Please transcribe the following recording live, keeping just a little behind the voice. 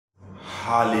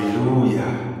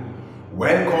Hallelujah.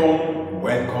 Welcome,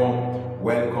 welcome,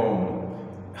 welcome.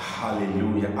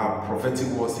 Hallelujah. Our prophetic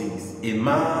word says, a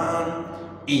man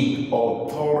in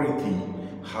authority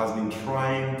has been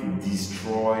trying to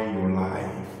destroy your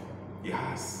life.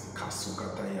 Yes.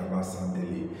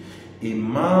 A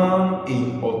man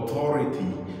in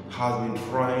authority has been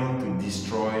trying to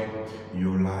destroy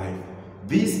your life.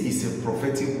 This is a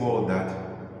prophetic word that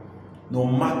no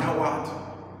matter what,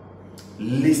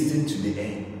 listen to the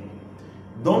end.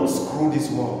 Don't screw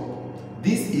this word.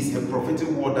 This is a prophetic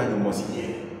word that you must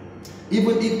hear.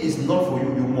 Even if it's not for you,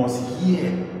 you must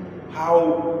hear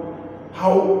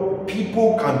how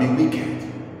people can be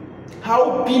wicked.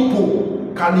 How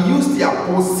people can use their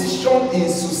position in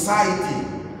society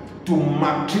to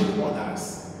maltreat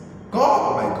others.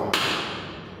 God, my God.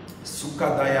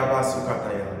 Sukatayaba,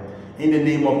 Sukataya. In the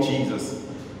name of Jesus.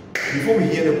 Before we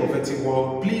hear the prophetic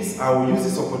word, please, I will use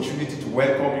this opportunity to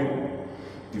welcome you.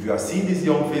 If you are seeing this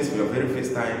young face for your very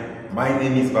first time, my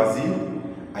name is Basil.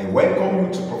 I welcome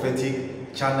you to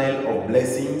Prophetic Channel of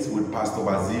Blessings with Pastor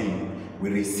Basil.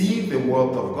 We receive the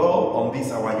word of God on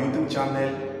this our YouTube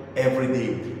channel every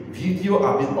day. Video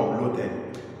are being uploaded.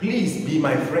 Please be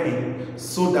my friend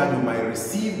so that you might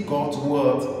receive God's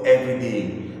word every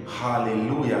day.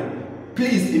 Hallelujah.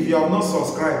 Please, if you have not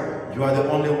subscribed, you are the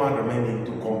only one remaining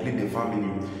to complete the family.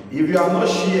 If you have not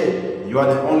shared, you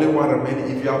are the only one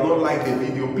remaining. If you have not liked the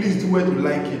video, please do it to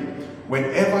like it.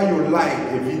 Whenever you like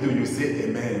a video, you say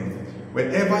amen.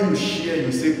 Whenever you share,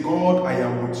 you say, God, I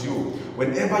am with you.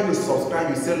 Whenever you subscribe,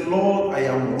 you say, Lord, I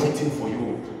am waiting for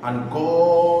you. And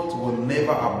God will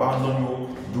never abandon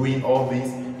you doing all this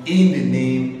in the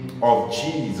name of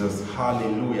Jesus.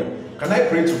 Hallelujah. Can I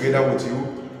pray together with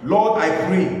you? Lord, I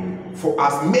pray for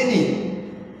as many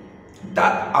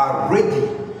that are ready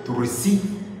to receive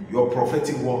your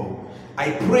prophetic word.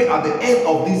 I pray at the end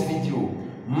of this video,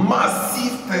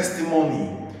 massive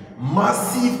testimony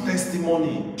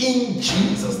in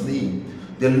Jesus' name.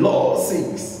 The Lord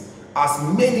says, as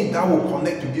many that will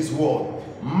connect to this word,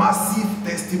 massive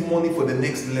testimony for the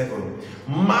next level,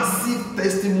 massive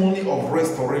testimony of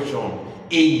restoration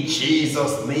in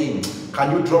Jesus' name.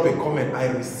 Can you drop a comment? I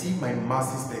receive my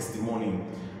massive testimony.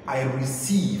 I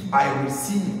receive.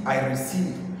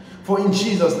 For in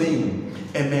Jesus' name,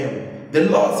 amen. The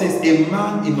Lord says, a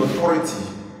man in authority.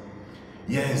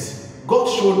 Yes, God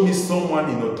showed me someone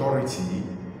in authority.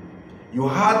 You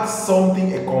had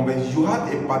something, a conversation, you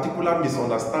had a particular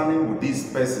misunderstanding with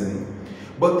this person.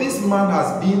 But this man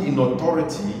has been in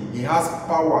authority. He has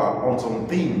power on some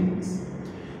things.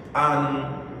 And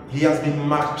he has been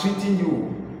maltreating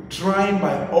you, trying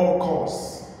by all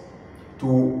costs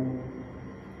to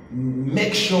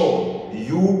make sure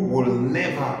you will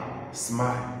never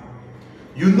smile.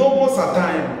 You know, most of the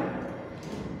time,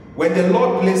 when the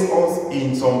Lord placed us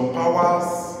in some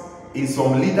powers, in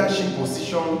some leadership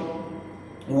position,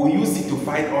 we use it to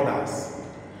fight others.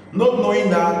 Not knowing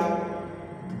that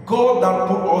God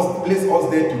that placed us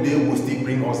there today will still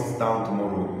bring us down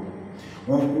tomorrow.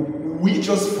 We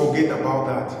just forget about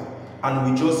that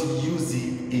and we just use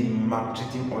it in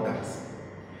maltreating others.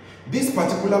 This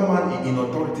particular man in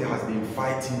authority has been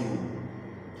fighting you.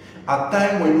 At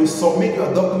times when you submit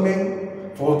your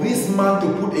document for this man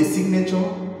to put a signature,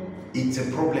 it's a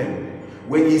problem.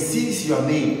 When he sees your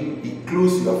name, he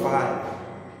closes your file.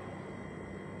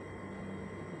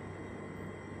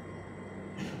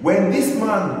 When this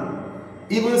man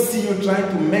even see you trying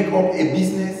to make up a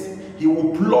business, he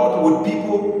will plot with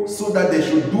people so that they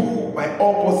should do by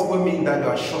all possible means that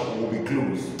your shop will be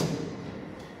closed.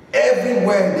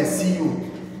 Everywhere they see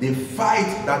you, they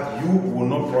fight that you will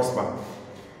not prosper.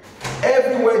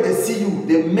 Everywhere they see you,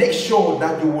 they make sure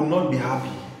that you will not be happy.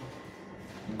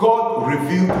 God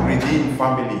revealed to redeem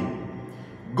family.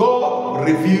 God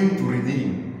revealed to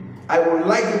redeem. I would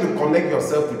like you to connect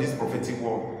yourself to this prophetic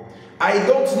word. I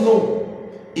don't know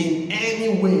in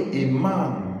any way a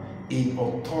man in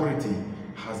authority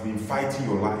has been fighting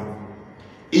your life.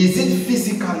 Is it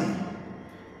physically?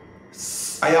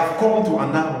 I have come to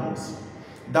announce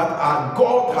that our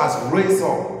God has raised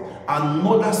up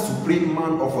another supreme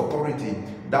man of authority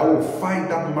that will fight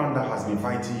that man that has been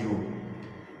fighting you.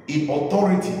 In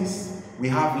authorities, we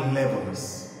have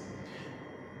levels.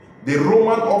 The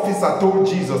Roman officer told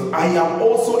Jesus, I am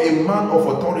also a man of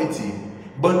authority,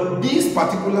 but this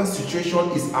particular situation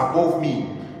is above me.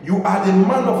 You are the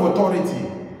man of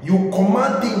authority. You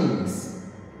command things,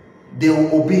 they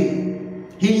will obey.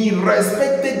 He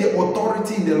respected the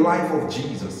authority in the life of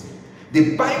Jesus.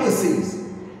 The Bible says,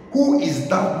 who is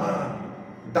that man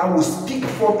that will speak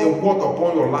forth a word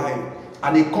upon your life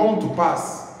and it come to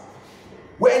pass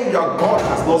when your God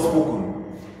has not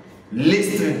spoken?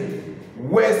 Listen,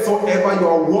 wheresoever you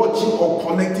are watching or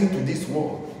connecting to this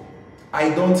world, I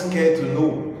don't care to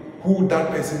know who that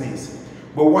person is.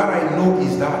 But what I know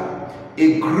is that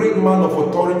a great man of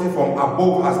authority from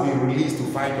above has been released to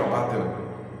fight your battle.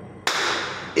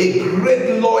 A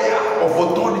great lawyer of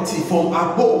authority from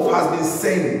above has been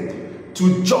sent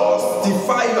to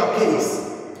justify your case.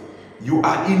 You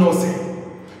are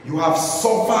innocent. You have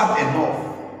suffered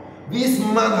enough. This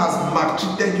man has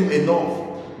maltreated you enough.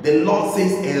 The Lord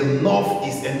says enough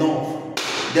is enough.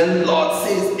 The Lord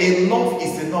says enough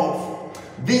is enough.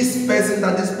 This person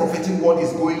that this prophetic word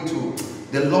is going to,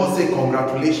 the Lord says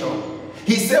congratulations.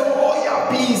 He said, hold your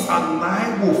peace and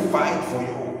I will fight for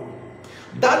you.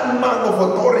 That man of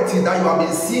authority that you have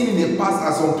been seeing in the past,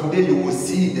 as on today, you will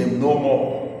see them no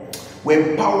more.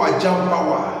 When power jump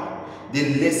power,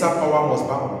 the lesser power must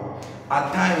bow.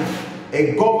 At times,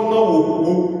 a governor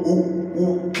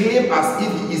will claim as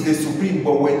if he is the supreme,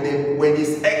 but when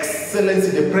His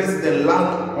Excellency, the president,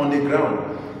 land on the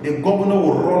ground, the governor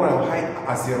will run and hide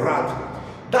as a rat.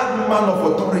 That man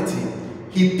of authority,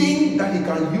 he thinks that he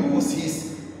can use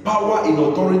his power in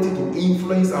authority to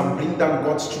influence and bring down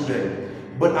God's children.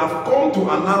 But I've come to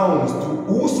announce to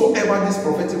whosoever this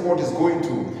prophetic word is going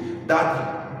to,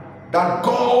 that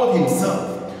God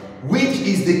Himself, which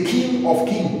is the King of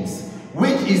Kings,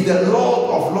 which is the Lord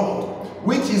of Lords,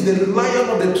 which is the Lion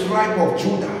of the tribe of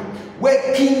Judah,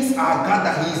 where kings are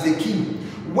gathered, He is the King.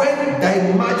 When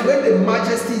the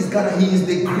majesty is gathered, He is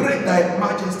the great thy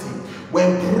majesty.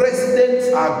 When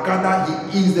presidents are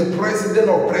gathered, He is the president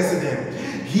of presidents.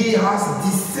 He has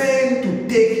descended to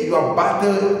take your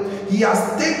battle. He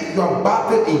has taken your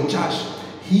battle in charge.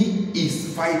 He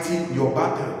is fighting your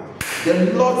battle.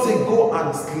 The Lord said, go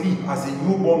and sleep as a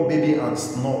newborn baby and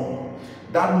snore.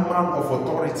 That man of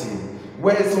authority,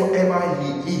 wheresoever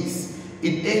he is,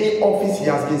 in any office he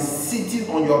has been sitting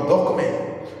on your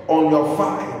document, on your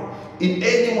file, in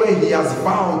any way he has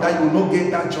vowed that you will not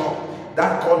get that job,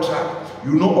 that contract,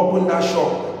 you will not open that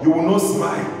shop, you will not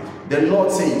smile. The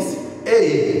Lord says,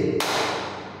 hey,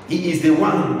 He is the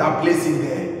one that placed him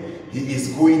there. He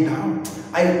is going down.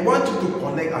 I want you to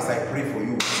connect as I pray for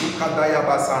you.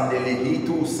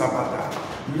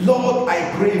 Lord,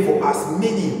 I pray for as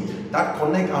many that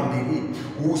connect and believe.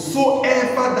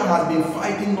 Whosoever that has been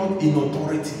fighting not in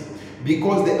authority,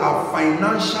 because they are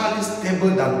financially stable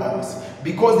than us,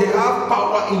 because they have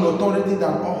power in authority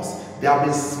than us, they have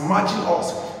been smashing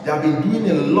us, they have been doing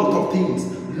a lot of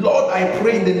things. Lord, I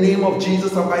pray in the name of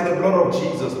Jesus and by the blood of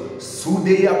Jesus. Lord,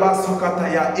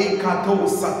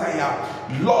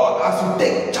 as you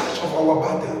take charge of our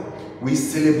battle, we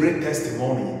celebrate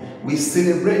testimony. We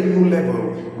celebrate new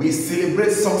level. We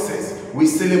celebrate success. We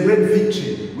celebrate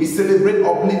victory. We celebrate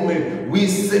upliftment. We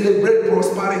celebrate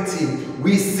prosperity.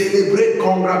 We celebrate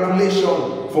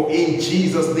congratulations. For in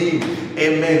Jesus' name,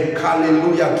 amen.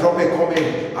 Hallelujah. Drop a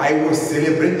comment. I will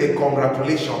celebrate a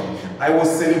congratulation. I will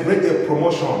celebrate a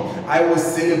promotion. I will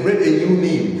celebrate a new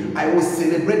name. I will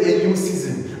celebrate a new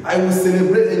season. I will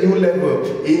celebrate a new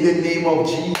level in the name of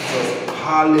Jesus.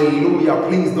 Hallelujah.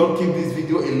 Please don't keep this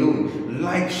video alone.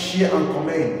 Like, share, and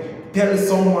comment. Tell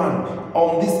someone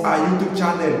on this our YouTube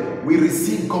channel. We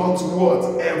receive God's words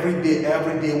every day.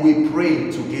 Every day we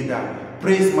pray together.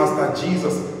 Praise Master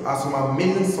Jesus. As my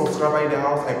amazing subscriber in the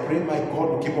house, I pray my God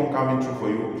will keep on coming through for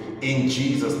you. In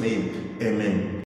Jesus' name, amen.